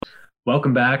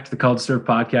Welcome back to the Call to Serve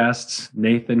podcast.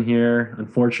 Nathan here.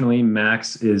 Unfortunately,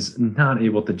 Max is not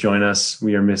able to join us.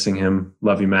 We are missing him.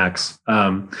 Love you, Max.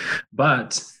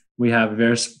 But we have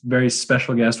a very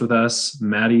special guest with us.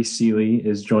 Maddie Seeley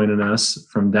is joining us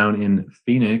from down in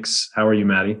Phoenix. How are you,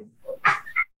 Maddie?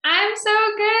 I'm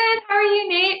so good. How are you,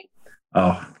 Nate?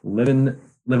 Oh, living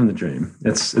the dream.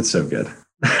 It's so good.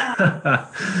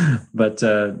 But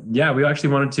yeah, we actually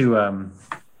wanted to.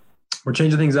 We're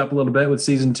changing things up a little bit with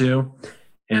season 2.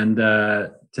 And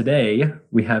today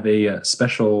we have a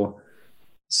special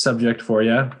subject for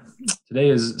you. Today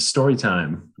is story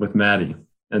time with Maddie.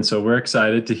 And so we're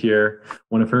excited to hear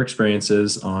one of her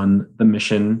experiences on the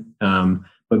mission.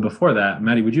 But before that,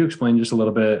 Maddie, would you explain just a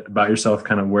little bit about yourself,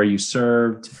 kind of where you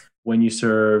served, when you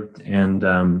served, and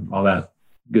all that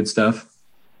good stuff?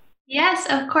 Yes,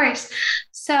 of course.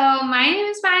 So my name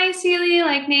is Maddie Seeley.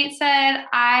 Like Nate said,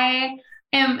 I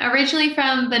am originally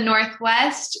from the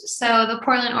Northwest, so the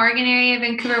Portland, Oregon area,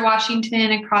 Vancouver,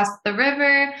 Washington, across the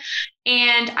river.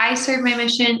 And I served my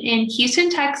mission in Houston,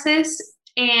 Texas.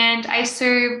 And I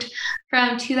served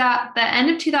from the end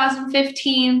of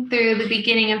 2015 through the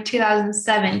beginning of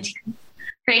 2017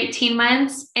 for 18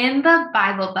 months in the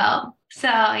Bible Belt. So,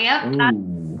 yep,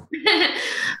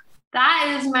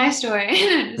 that is my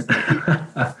story.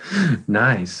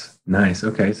 Nice.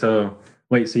 Okay, so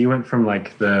wait, so you went from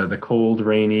like the cold,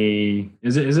 rainy.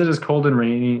 Is it as cold and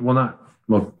rainy?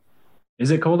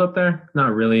 Is it cold up there?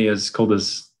 Not really as cold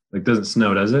as, like, doesn't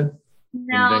snow, does it?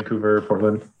 No. In Vancouver,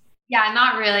 Portland? Yeah,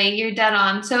 not really. You're dead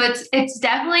on. So it's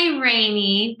definitely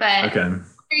rainy, but Okay.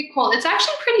 Very cold. It's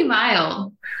actually pretty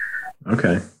mild.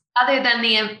 Okay. Other than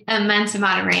the immense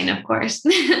amount of rain, of course.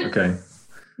 Okay.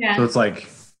 Yeah. So it's like,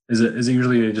 is it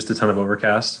usually just a ton of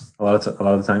overcast a lot of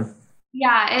the time?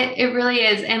 Yeah, it really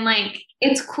is. And like,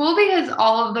 it's cool because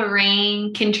all of the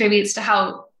rain contributes to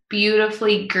how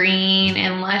beautifully green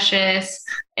and luscious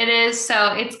it is.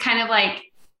 So it's kind of like,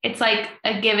 it's like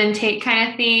a give and take kind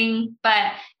of thing.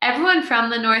 But everyone from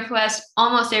the Northwest,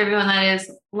 almost everyone that is,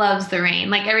 loves the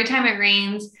rain. Like every time it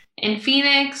rains in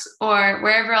Phoenix or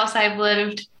wherever else I've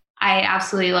lived, I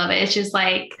absolutely love it. It's just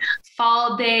like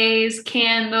fall days,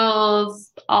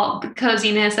 candles, all the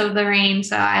coziness of the rain.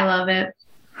 So I love it.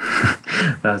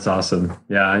 That's awesome.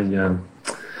 Yeah, I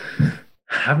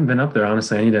haven't been up there,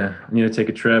 honestly. I need to take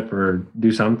a trip or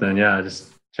do something. Yeah,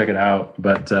 just check it out.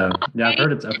 But yeah, I've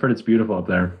heard it's beautiful up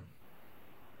there.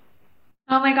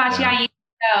 Oh my gosh, yeah, you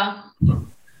know.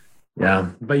 Yeah,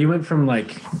 but you went from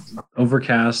like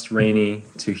overcast, rainy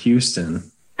to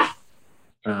Houston. Yes.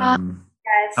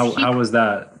 How was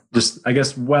that? Just, I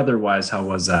guess, weather-wise, how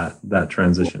was that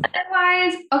transition?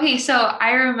 Weather-wise, okay, so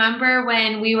I remember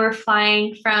when we were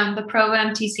flying from the Provo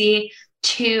MTC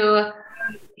to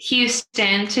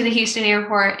Houston, to the Houston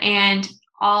airport, and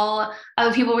all of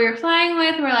the people we were flying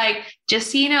with were like,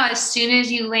 just so you know, as soon as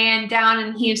you land down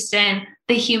in Houston,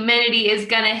 the humidity is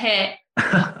going to hit.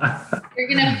 You're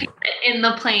going to feel it in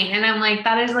the plane. And I'm like,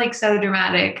 that is like so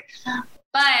dramatic.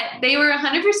 But they were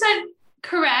 100%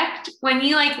 correct. When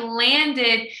you like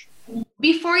landed,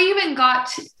 before you even got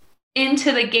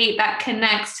into the gate that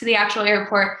connects to the actual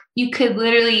airport, you could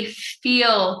literally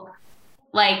feel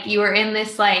like you were in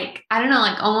this, like, I don't know,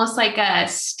 like almost like a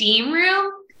steam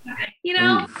room, you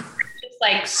know, just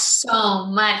like so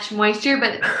much moisture,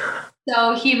 but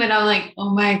so humid. I'm like, oh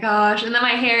my gosh. And then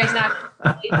my hair is not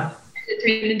it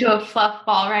turned into a fluff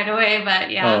ball right away.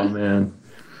 But yeah. Oh man.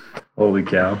 Holy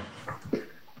cow.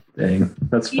 Dang.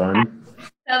 That's fun. Yeah.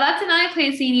 So that's another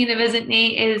place you need to visit,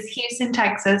 Nate, is Houston,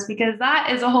 Texas, because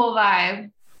that is a whole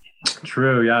vibe.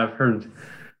 True. Yeah.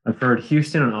 I've heard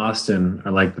Houston and Austin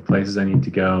are like the places I need to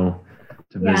go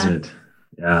to visit.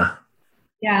 Yeah.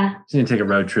 Yeah. Just need to take a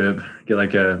road trip, get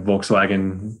like a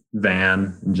Volkswagen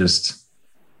van and just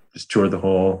tour the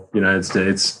whole United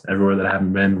States, everywhere that I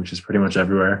haven't been, which is pretty much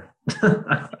everywhere.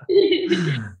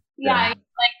 Yeah.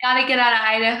 Like, gotta get out of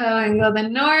Idaho and go the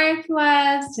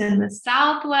Northwest and the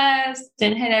Southwest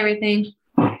and hit everything.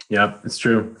 Yep, it's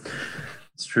true.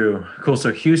 It's true. Cool.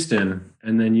 So Houston,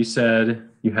 and then you said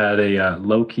you had a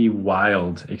low-key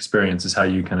wild experience is how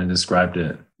you kind of described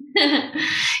it.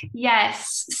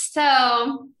 Yes.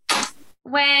 So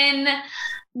when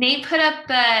Nate put up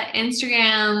the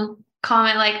Instagram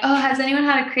comment, like, oh, has anyone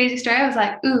had a crazy story? I was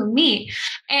like, ooh, me.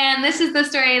 And this is the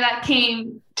story that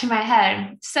came to my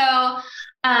head. So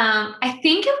I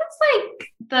think it was like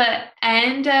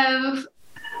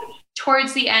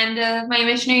towards the end of my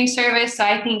missionary service. So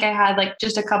I think I had like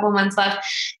just a couple months left.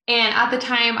 And at the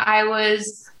time I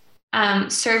was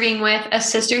serving with a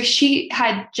sister. She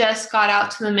had just got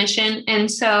out to the mission. And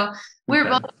so we were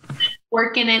both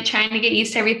working it, trying to get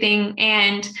used to everything.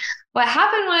 And what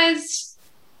happened was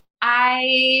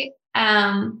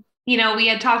we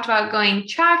had talked about going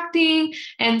tracting.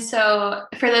 And so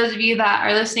for those of you that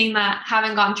are listening that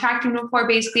haven't gone tracting before,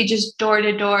 basically just door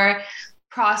to door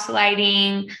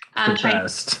proselyting. The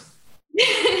best.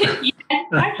 It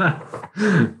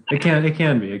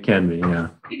can be. Yeah.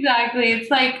 Exactly. It's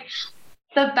like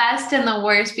the best and the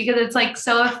worst because it's like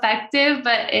so effective,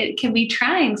 but it can be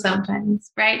trying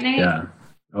sometimes, right, Nate? Yeah.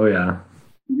 Oh yeah.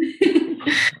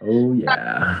 Oh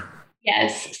yeah.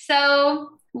 Yes.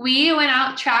 So we went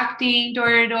out tracting door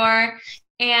to door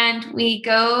and I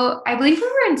believe we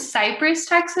were in Cypress,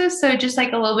 Texas. So just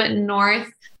like a little bit north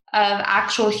of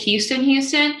actual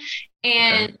Houston.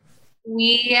 And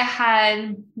we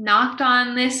had knocked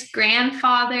on this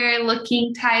grandfather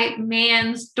looking type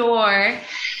man's door.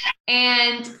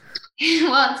 And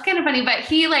well, it's kind of funny, but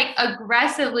he like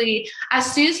aggressively,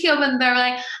 as soon as he opened the door,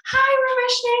 like, "Hi, we're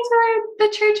missionaries for the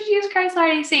Church of Jesus Christ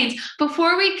Latter-day Saints."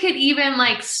 Before we could even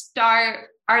like start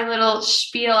our little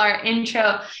spiel, our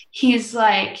intro, he's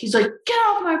like, "Get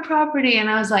off my property." And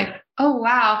I was like, "Oh,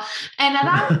 wow." And at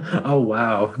that oh,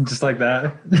 wow. Just like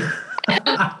that.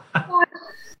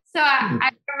 So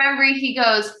I remember he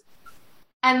goes,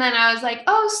 and then I was like,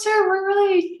 "Oh, sir, we're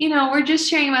really, we're just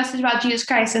sharing a message about Jesus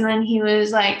Christ." And then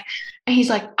he's like,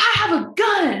 "I have a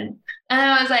gun." And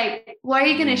I was like, "Why are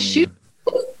you going to shoot?"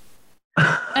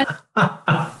 And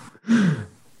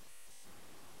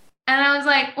I was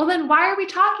like, "Well, then why are we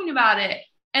talking about it?"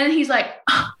 And he's like,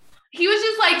 he was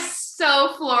just like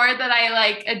so floored that I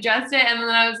like addressed it. And then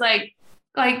I was like,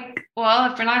 well,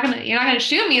 if you're not gonna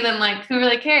shoot me, then like, who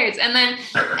really cares? And then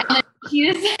he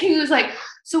was like,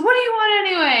 "So what do you want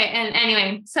anyway?" And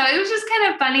anyway, so it was just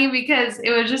kind of funny because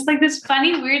it was just like this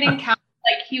funny, weird encounter.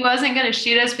 Like he wasn't going to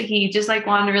shoot us, but he just like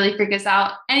wanted to really freak us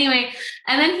out. Anyway,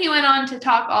 and then he went on to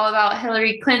talk all about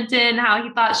Hillary Clinton, how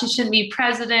he thought she shouldn't be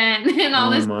president and all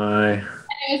this. My. And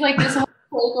it was like this whole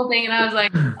political thing. And I was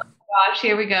like, "Oh gosh,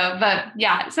 here we go." But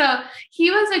yeah, so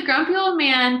he was a grumpy old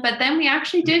man, but then we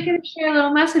actually did get to share a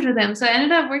little message with him. So it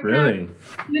ended up working really? out,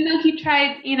 even though he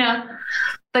tried,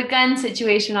 the gun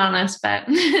situation on us, but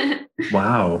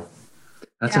wow.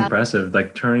 That's impressive.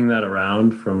 Like turning that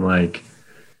around from like,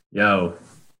 "Yo,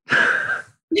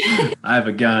 I have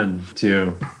a gun,"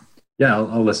 to, "Yeah,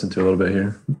 I'll listen to a little bit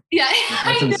here." Yeah.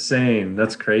 That's insane.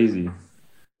 That's crazy.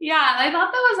 Yeah, I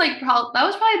thought that was like that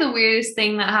was probably the weirdest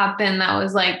thing that happened. That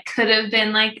was like could have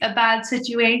been like a bad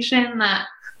situation that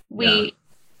we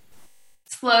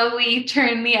slowly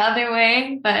turned the other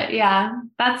way. But yeah,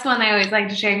 that's one I always like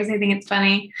to share because I think it's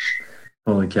funny.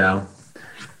 Holy cow,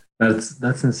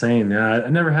 that's insane. Yeah, I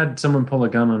never had someone pull a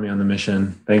gun on me on the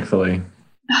mission, thankfully,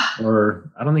 or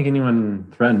I don't think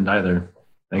anyone threatened either,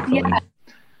 thankfully. Yeah.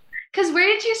 Because where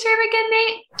did you serve again,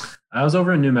 Nate? I was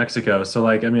over in New Mexico. So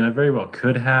like, I mean, I very well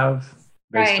could have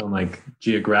based on like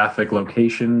geographic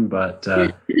location, but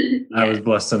I was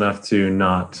blessed enough to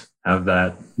not have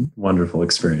that wonderful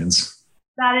experience.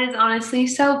 That is honestly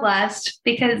so blessed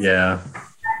because that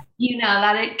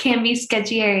it can be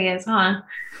sketchy areas, huh?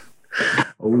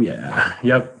 Oh yeah.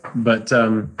 Yep. But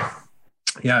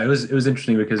it was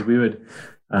interesting because we would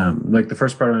like the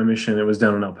first part of my mission, it was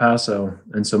down in El Paso.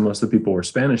 And so most of the people were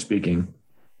Spanish speaking.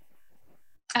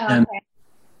 Oh, and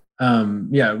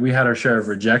okay. We had our share of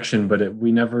rejection, but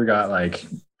we never got like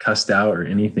cussed out or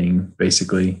anything,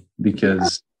 basically,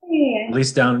 because at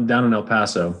least down in El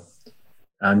Paso,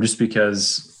 just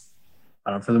because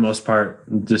for the most part,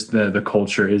 just the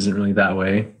culture isn't really that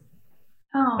way.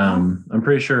 I'm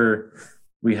pretty sure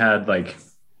we had like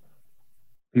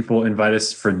people invite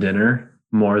us for dinner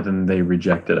more than they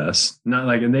rejected us. Not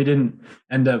like, and they didn't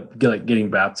end up getting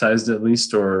baptized at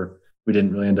least, or we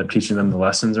didn't really end up teaching them the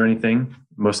lessons or anything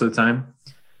most of the time,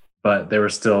 but they were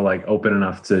still like open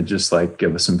enough to just like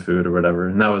give us some food or whatever.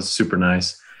 And that was super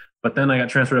nice. But then I got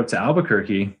transferred up to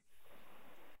Albuquerque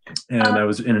and I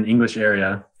was in an English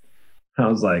area. I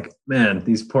was like, man,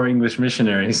 these poor English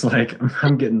missionaries, like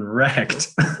I'm getting wrecked.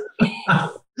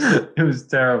 It was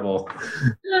terrible.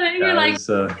 You're like,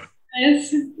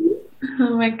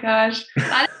 oh my gosh.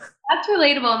 That's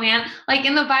relatable, man. Like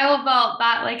in the Bible Belt,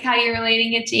 that like how you're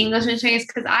relating it to English missionaries,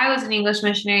 because I was an English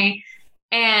missionary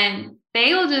and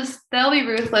they'll be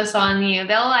ruthless on you.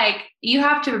 They'll like, you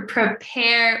have to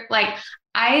prepare. Like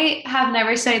I have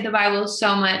never studied the Bible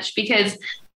so much because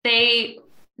they,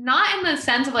 not in the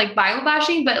sense of like Bible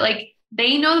bashing, but like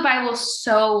they know the Bible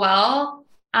so well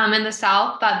in the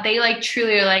South that they like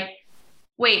truly are like,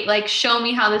 wait, like show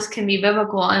me how this can be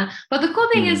biblical. But the cool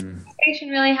thing is salvation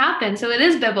really happened. So it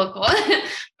is biblical.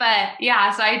 But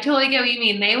yeah, so I totally get what you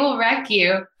mean. They will wreck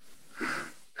you.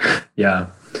 Yeah.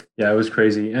 Yeah, it was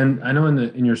crazy. And I know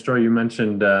in your story you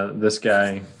mentioned this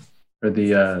guy, or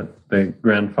the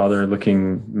grandfather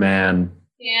looking man.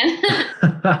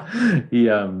 Yeah.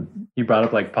 He brought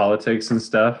up like politics and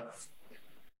stuff.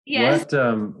 Yes.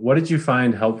 What did you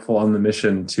find helpful on the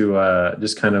mission to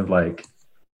just kind of like,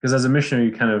 because as a missionary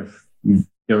you kind of, you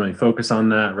don't really focus on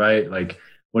that, right? Like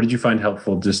what did you find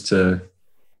helpful just to,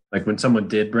 like when someone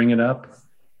did bring it up,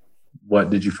 what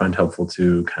did you find helpful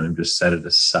to kind of just set it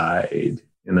aside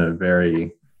in a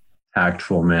very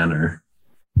tactful manner?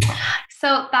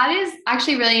 So that is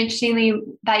actually really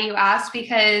interesting that you asked,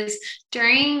 because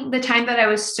during the time that I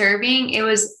was serving, it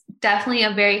was definitely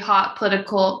a very hot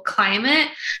political climate,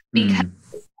 because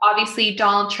obviously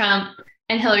Donald Trump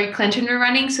and Hillary Clinton were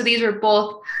running. So these were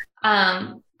both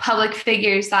public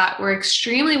figures that were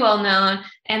extremely well known.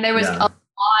 And there was a lot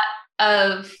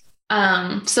of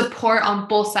support on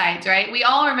both sides, right? We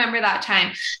all remember that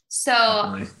time. So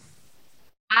definitely.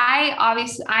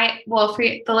 Well, for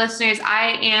the listeners,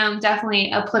 I am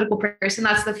definitely a political person.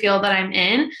 That's the field that I'm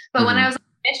in. But when I was on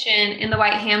mission, in the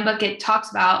White Handbook, it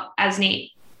talks about, as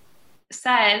Nate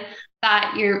said,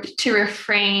 that you're to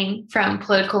refrain from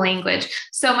political language.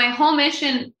 So my whole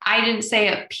mission, I didn't say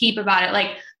a peep about it.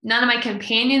 Like none of my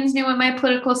companions knew what my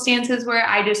political stances were.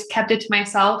 I just kept it to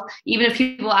myself. Even if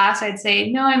people asked, I'd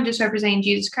say, no, I'm just representing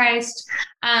Jesus Christ.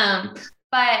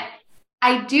 But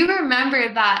I do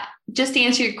remember that, just to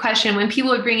answer your question, when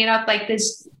people would bring it up, like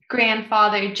this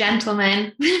grandfather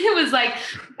gentleman, it was like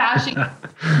bashing. It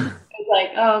was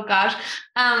like, oh gosh.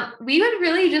 We would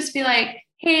really just be like,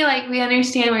 hey, like we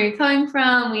understand where you're coming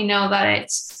from. We know that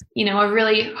it's, a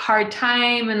really hard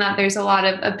time and that there's a lot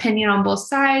of opinion on both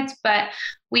sides, but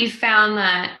we found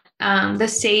that the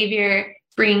Savior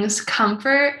brings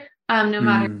comfort no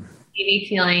matter what you may be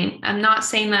feeling. I'm not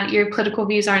saying that your political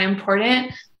views aren't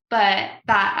important, but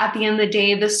that at the end of the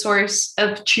day, the source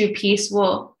of true peace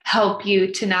will help you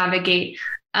to navigate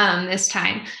this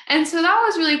time. And so that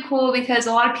was really cool, because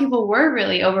a lot of people were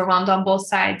really overwhelmed on both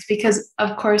sides, because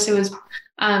of course it was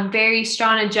very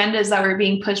strong agendas that were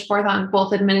being pushed forth on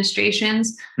both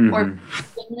administrations or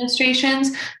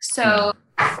administrations. So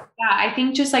yeah, I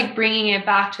think just like bringing it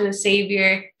back to the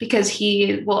Savior, because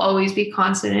he will always be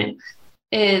constant,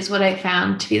 is what I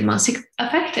found to be the most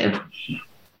effective.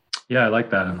 Yeah, I like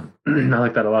that. I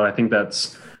like that a lot. I think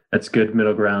that's good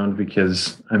middle ground,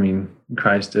 because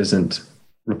Christ isn't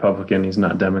Republican. He's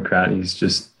not Democrat.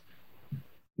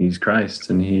 He's Christ.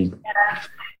 And he,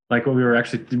 like what we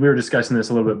were discussing this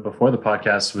a little bit before the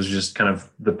podcast, was just kind of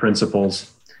the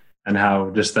principles and how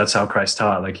that's how Christ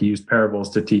taught. Like he used parables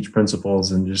to teach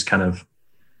principles, and just kind of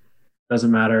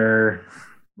doesn't matter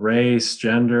race,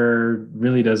 gender,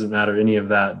 really doesn't matter any of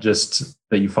that. Just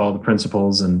that you follow the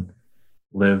principles and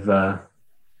live the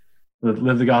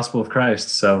gospel of Christ.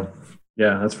 So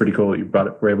yeah, that's pretty cool that you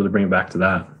were able to bring it back to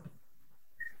that.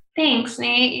 Thanks,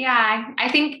 Nate. Yeah, I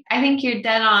think you're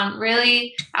dead on.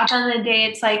 Really, at the end of the day,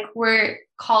 it's like we're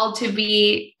called to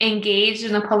be engaged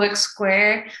in the public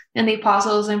square, and the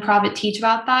apostles and prophet teach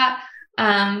about that.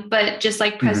 But just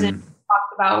like President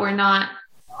talked about, we're not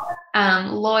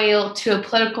loyal to a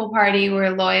political party.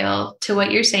 We're loyal to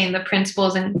what you're saying, the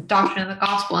principles and doctrine of the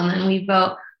gospel, and then we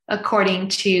vote according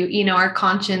to, our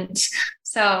conscience.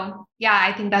 So yeah,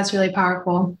 I think that's really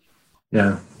powerful.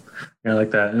 Yeah, I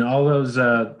like that. And all those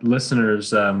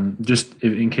listeners, just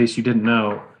in case you didn't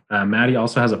know, Maddie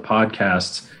also has a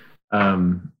podcast.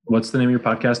 What's the name of your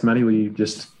podcast, Maddie? Will you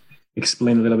just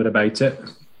explain a little bit about it?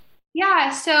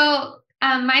 Yeah, so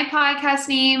my podcast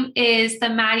name is The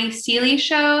Maddie Seeley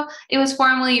Show. It was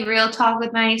formerly Real Talk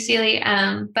with Maddie Seeley,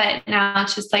 but now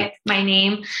it's just like my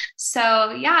name.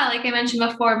 So yeah, like I mentioned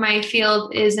before, my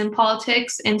field is in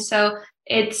politics. And so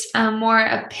it's more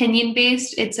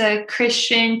opinion-based. It's a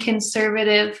Christian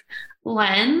conservative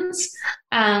lens.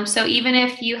 So even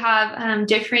if you have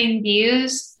differing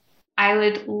views, I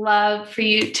would love for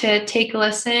you to take a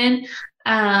listen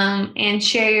and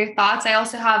share your thoughts. I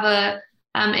also have a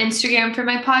Instagram for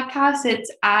my podcast.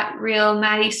 It's at Real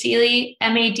Maddie Seeley,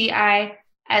 MADISELE.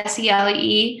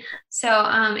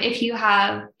 So if you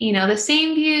have, the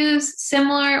same views,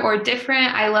 similar or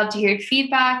different, I love to hear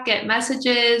feedback, get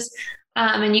messages.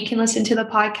 And you can listen to the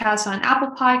podcast on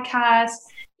Apple Podcasts,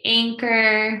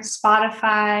 Anchor,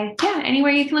 Spotify. Yeah,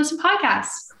 anywhere you can listen to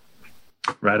podcasts.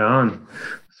 Right on.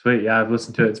 Sweet. Yeah, I've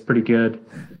listened to it. It's pretty good.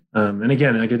 And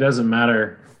again, like it doesn't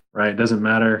matter, right? It doesn't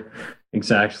matter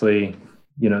exactly.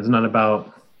 It's not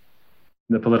about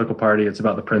the political party. It's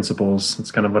about the principles.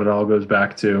 It's kind of what it all goes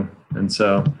back to. And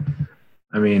so,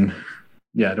 I don't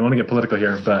want to get political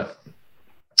here, but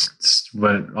it's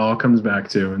what it all comes back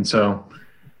to. And so,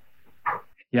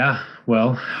 Yeah.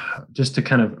 Well, just to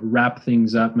kind of wrap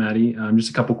things up, Maddie, just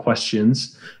a couple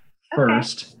questions. Okay.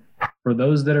 First, for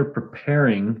those that are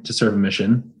preparing to serve a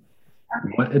mission,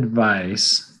 what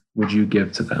advice would you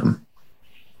give to them?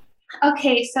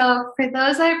 Okay, so for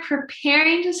those that are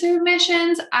preparing to serve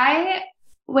missions, I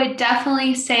would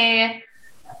definitely say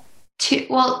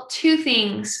two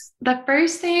things. The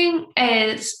first thing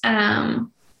is, I'll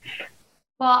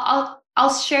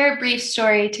share a brief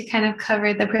story to kind of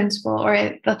cover the principle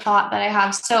or the thought that I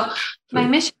have. So my Sweet.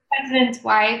 mission president's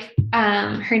wife,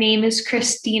 her name is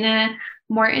Christina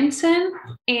Mortensen,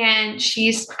 and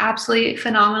she's absolutely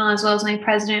phenomenal, as well as my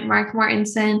president, Mark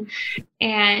Mortensen.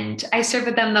 And I serve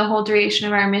with them the whole duration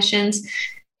of our missions.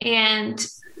 And,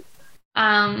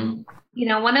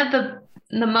 one of the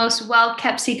most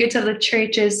well-kept secrets of the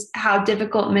church is how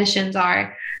difficult missions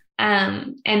are.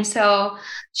 And so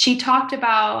she talked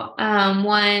about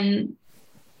one,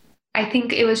 I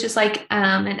think it was just like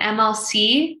an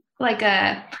MLC, like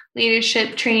a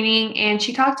leadership training. And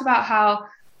she talked about how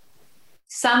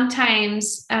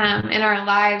sometimes in our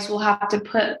lives, we'll have to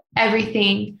put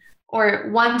everything, or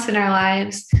once in our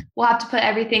lives, we'll have to put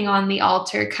everything on the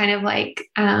altar, kind of like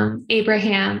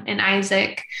Abraham and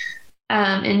Isaac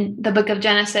in the book of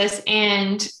Genesis.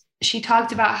 And she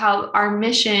talked about how our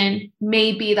mission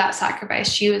may be that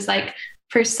sacrifice. She was like,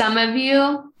 for some of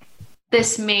you,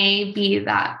 this may be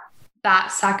that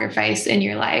sacrifice in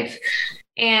your life.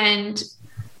 And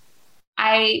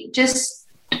I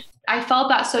felt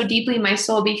that so deeply in my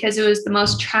soul, because it was the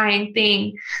most trying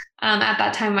thing at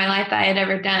that time in my life that I had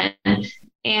ever done.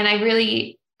 And I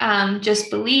really just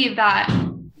believe that,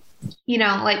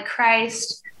 like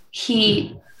Christ,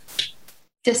 he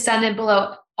descended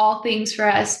below all things for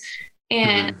us.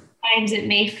 And times it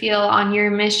may feel on your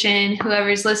mission,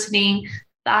 whoever's listening,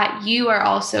 that you are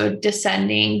also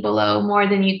descending below more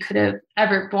than you could have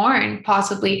ever borne,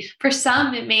 possibly. For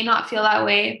some, it may not feel that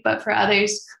way, but for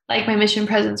others, like my mission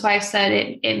president's wife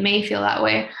said, it may feel that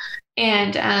way.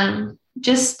 And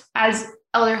just as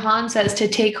Elder Han says, to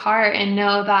take heart and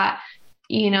know that,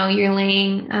 you're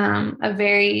laying a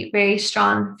very, very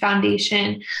strong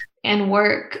foundation and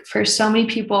work for so many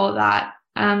people that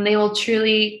they will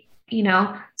truly,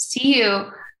 see you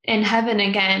in heaven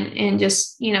again, and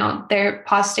just, their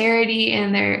posterity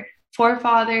and their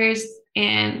forefathers,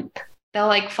 and they'll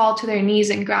like fall to their knees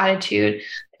in gratitude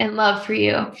and love for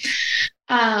you.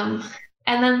 And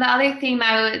then the other thing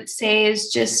that I would say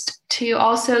is just to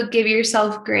also give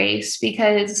yourself grace,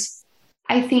 because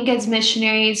I think as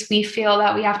missionaries, we feel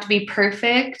that we have to be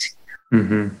perfect.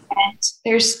 And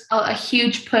there's a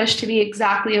huge push to be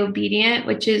exactly obedient,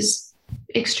 which is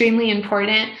extremely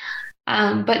important.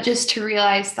 But just to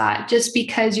realize that just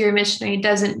because you're a missionary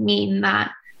doesn't mean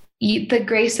that the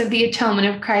grace of the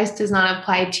atonement of Christ does not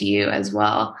apply to you as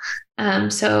well.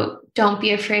 So don't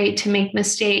be afraid to make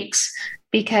mistakes,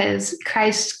 because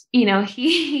Christ,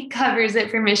 he covers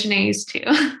it for missionaries too.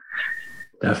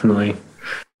 Definitely.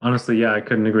 Honestly, yeah, I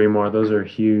couldn't agree more. Those are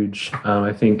huge.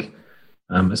 I think,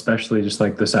 especially just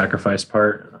like the sacrifice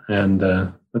part. And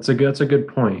that's a good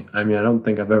point. I mean, I don't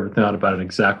think I've ever thought about it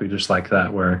exactly just like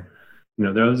that, where,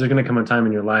 there's going to come a time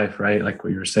in your life, right? Like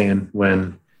what you were saying,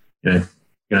 when, you're going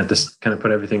to have to kind of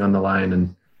put everything on the line.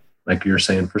 And like you were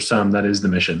saying, for some, that is the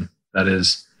mission. That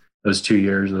is those 2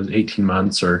 years, those 18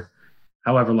 months, or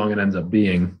however long it ends up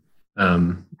being.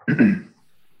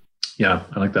 Yeah,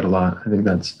 I like that a lot. I think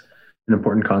that's an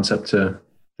important concept to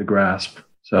grasp.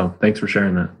 So thanks for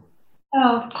sharing that.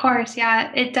 Oh, of course.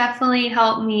 Yeah, it definitely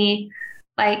helped me,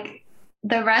 like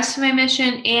the rest of my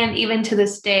mission, and even to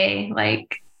this day,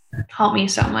 like helped me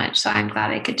so much. So I'm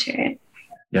glad I could share it.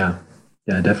 Yeah,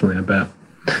 definitely. I bet.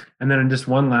 And then just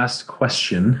one last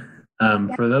question.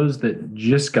 For those that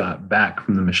just got back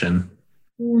from the mission,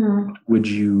 would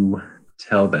you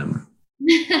tell them?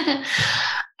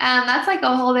 That's like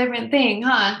a whole different thing,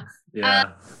 huh?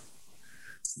 Yeah.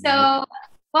 Well,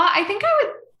 I think I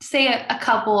would say a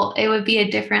couple. It would be a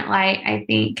different light, I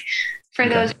think, for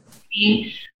those.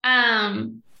 The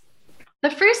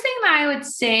first thing that I would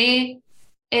say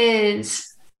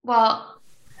is,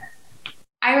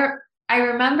 I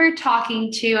remember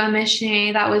talking to a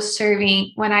missionary that was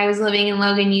serving when I was living in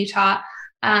Logan, Utah.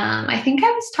 I think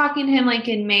I was talking to him like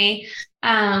in May,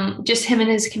 just him and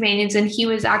his companions, and he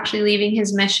was actually leaving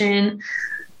his mission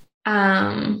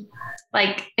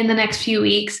like in the next few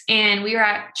weeks. And we were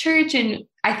at church, and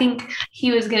I think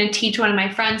he was going to teach one of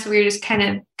my friends. So we were just kind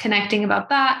of connecting about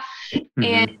that.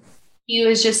 And he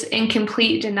was just in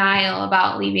complete denial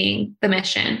about leaving the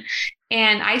mission.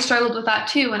 And I struggled with that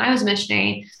too when I was a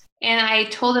missionary. And I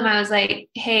told him, I was like,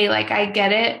 hey, like, I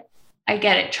get it. I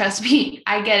get it. Trust me.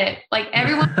 I get it. Like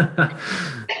everyone gets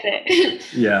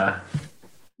it. Yeah.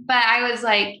 But I was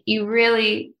like, you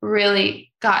really,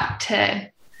 really got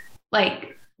to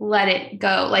like let it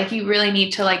go. Like you really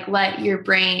need to like let your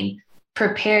brain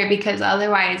prepare, because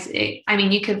otherwise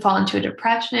you could fall into a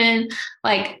depression,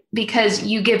 like because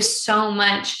you give so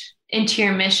much into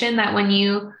your mission that when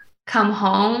you come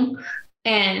home,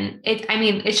 and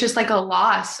it's just like a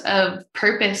loss of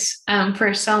purpose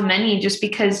for so many, just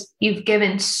because you've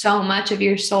given so much of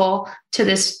your soul to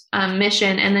this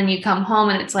mission, and then you come home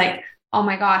and it's like, oh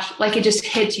my gosh, like it just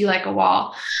hits you like a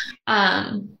wall.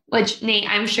 Which Nate,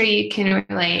 I'm sure you can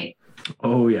relate.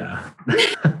 Oh yeah.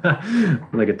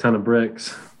 Like a ton of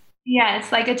bricks.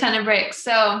 Yes, like a ton of bricks.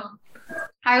 So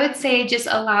I would say just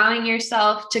allowing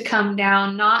yourself to come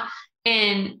down, not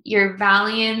in your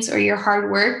valiance or your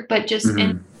hard work, but just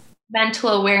in mental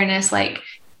awareness. Like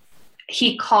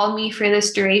he called me for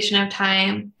this duration of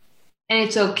time, and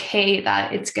it's okay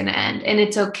that it's going to end. And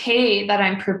it's okay that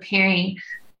I'm preparing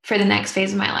for the next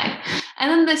phase of my life. And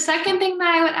then the second thing that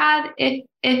I would add,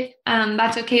 if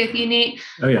that's okay with you, Nate.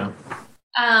 Oh yeah.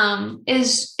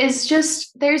 Is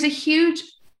just, there's a huge,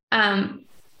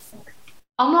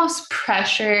 almost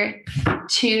pressure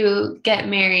to get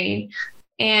married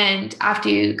and after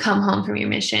you come home from your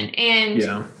mission. And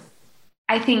yeah.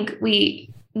 I think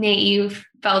Nate, you've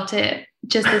felt it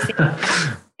just the same.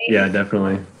 Yeah,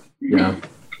 definitely. Yeah.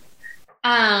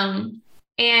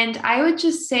 And I would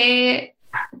just say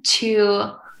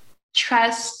to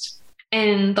trust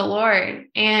in the Lord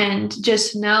and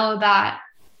just know that,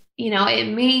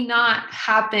 it may not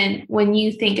happen when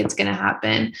you think it's going to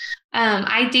happen.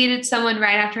 I dated someone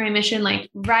right after my mission, like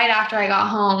right after I got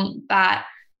home, that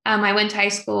I went to high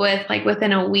school with, like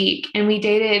within a week, and we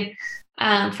dated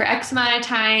for X amount of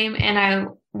time. And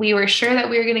we were sure that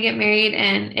we were going to get married,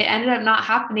 and it ended up not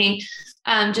happening.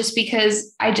 Just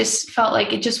because I just felt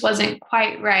like it just wasn't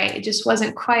quite right. It just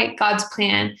wasn't quite God's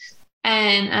plan.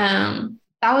 And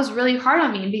that was really hard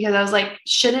on me, because I was like,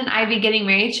 shouldn't I be getting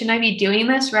married? Shouldn't I be doing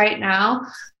this right now?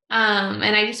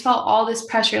 And I just felt all this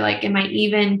pressure. Like, am I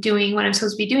even doing what I'm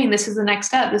supposed to be doing? This is the next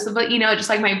step. This is what, just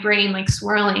like my brain, like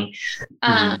swirling.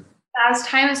 As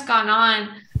time has gone on,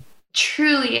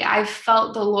 truly, I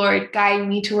felt the Lord guide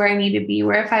me to where I need to be,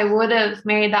 where if I would have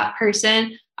married that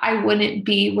person, I wouldn't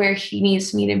be where he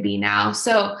needs me to be now.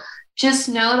 So just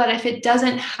know that if it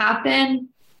doesn't happen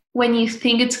when you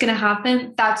think it's going to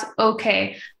happen, that's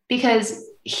okay, because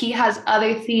he has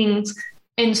other things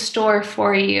in store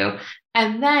for you.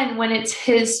 And then when it's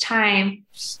his time,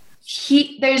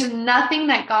 there's nothing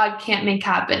that God can't make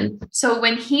happen. So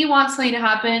when he wants something to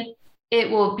happen, it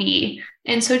will be.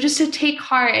 And so just to take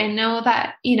heart and know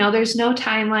that, there's no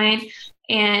timeline,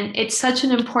 and it's such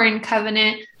an important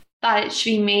covenant that it should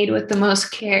be made with the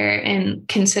most care and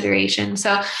consideration.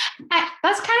 So that's kind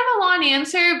of a long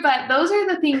answer, but those are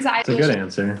the things I good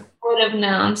answer. Would have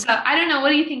known. So I don't know. What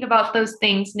do you think about those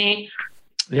things, Nate?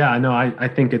 Yeah, no, I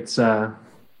think it's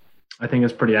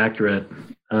pretty accurate.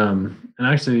 And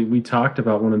actually, we talked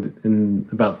about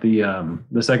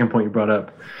the second point you brought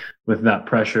up with that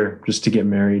pressure just to get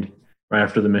married right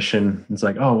after the mission. It's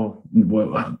like, oh,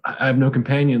 well, I have no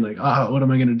companion. Like, oh, what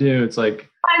am I going to do? It's like,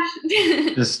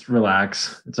 just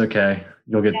relax. It's okay.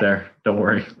 You'll get there. Don't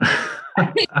worry.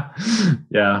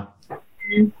 Yeah.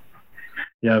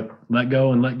 Yep. Let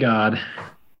go and let God.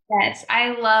 Yes.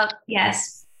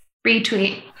 Yes.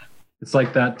 Retweet. It's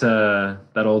like that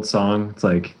old song. It's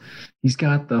like, he's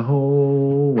got the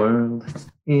whole world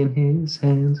in his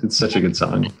hands. It's such a good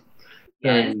song.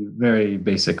 Very, very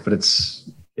basic, but it's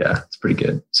pretty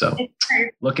good. So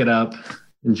look it up.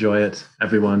 Enjoy it,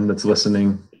 everyone that's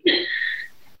listening.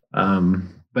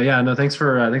 But yeah, no, thanks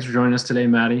for joining us today,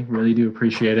 Maddie. Really do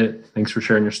appreciate it. Thanks for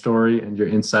sharing your story and your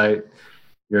insight,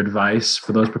 your advice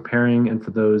for those preparing and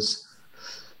for those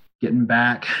getting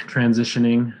back,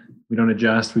 transitioning. We don't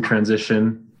adjust, we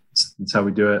transition. That's how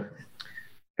we do it.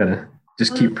 Gotta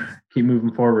just keep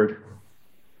moving forward.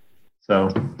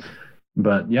 So,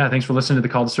 but yeah, thanks for listening to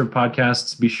the Called to Serve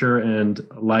podcasts. Be sure and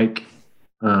like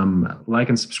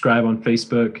and subscribe on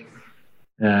Facebook,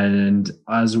 and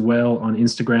as well on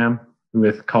Instagram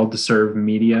with Called to Serve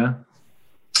Media.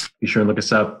 Be sure and look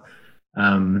us up.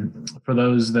 For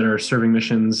those that are serving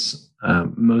missions,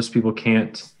 most people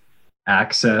can't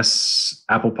access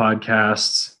Apple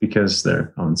Podcasts because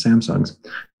they're on Samsungs,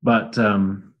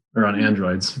 or on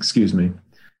Androids, excuse me.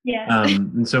 Yes.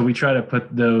 And so we try to put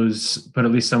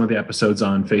at least some of the episodes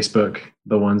on Facebook,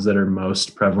 the ones that are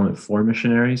most prevalent for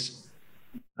missionaries.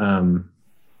 And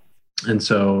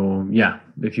so, yeah,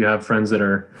 if you have friends that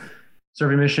are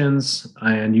survey missions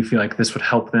and you feel like this would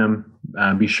help them,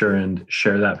 be sure and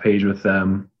share that page with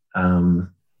them. And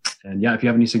yeah, if you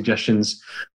have any suggestions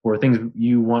for things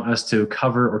you want us to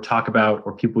cover or talk about,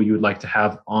 or people you would like to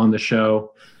have on the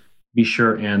show, be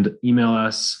sure and email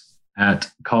us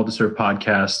at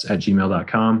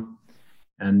calltoservepodcast@gmail.com.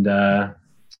 And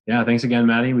yeah, thanks again,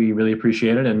 Maddie. We really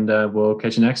appreciate it. And we'll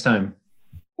catch you next time.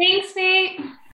 Thanks, Nate.